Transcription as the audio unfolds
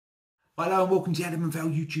Hello and welcome to the Adam and Val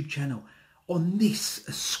YouTube channel. On this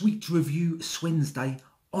sweet review Wednesday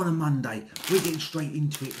on a Monday, we're getting straight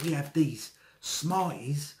into it. We have these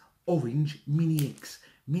Smarties orange mini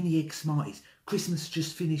egg Smarties. Christmas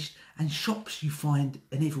just finished and shops you find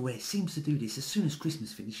and everywhere seems to do this. As soon as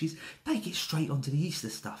Christmas finishes, they get straight onto the Easter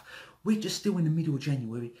stuff. We're just still in the middle of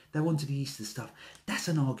January, they're onto the Easter stuff. That's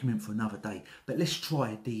an argument for another day. But let's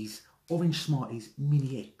try these orange Smarties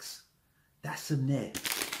mini eggs. That's them there.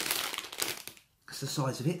 That's the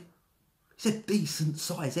size of it. It's a decent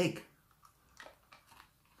size egg.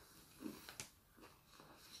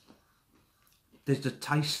 There's the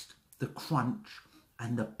taste, the crunch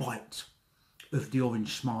and the bite of the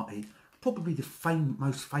orange Smartie. Probably the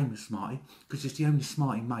most famous Smartie because it's the only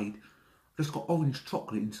Smartie made that's got orange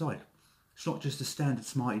chocolate inside. It's not just a standard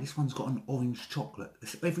Smartie, this one's got an orange chocolate.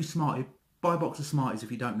 Every Smartie, buy a box of Smarties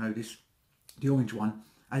if you don't know this, the orange one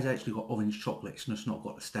has actually got orange chocolate, it's just not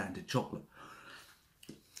got the standard chocolate.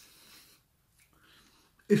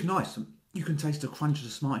 It's nice. You can taste the crunch of the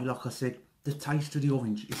Smartie, like I said. The taste of the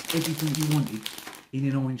orange. It's everything you wanted in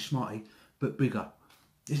an orange Smartie, but bigger.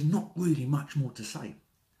 There's not really much more to say.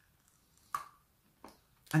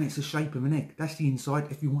 And it's the shape of an egg. That's the inside,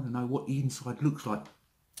 if you want to know what the inside looks like.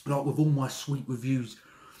 Like with all my sweet reviews,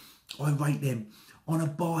 I rate them on a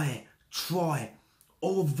buy, try,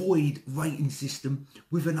 or avoid rating system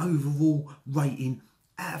with an overall rating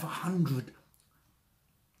out of 100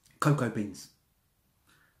 cocoa beans.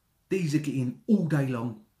 These are getting all day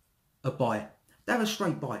long a buy. They're a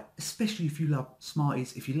straight buy, especially if you love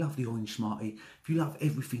Smarties, if you love the orange Smartie, if you love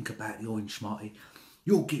everything about the orange Smartie.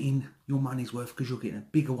 You're getting your money's worth because you're getting a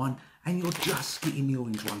bigger one and you're just getting the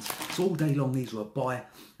orange ones. So all day long these are a buy,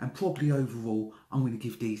 and probably overall I'm going to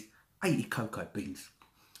give these 80 cocoa beans.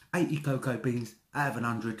 80 cocoa beans out of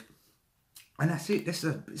 100. And that's it. It's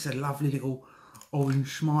a lovely little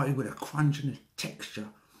orange Smartie with a crunch and a texture.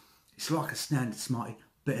 It's like a standard Smartie,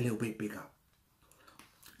 but a little bit bigger.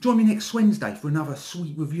 Join me next Wednesday for another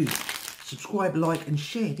sweet review. Subscribe, like and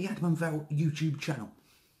share the Adam and Val YouTube channel.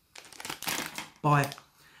 Buy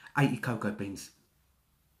 80 cocoa beans.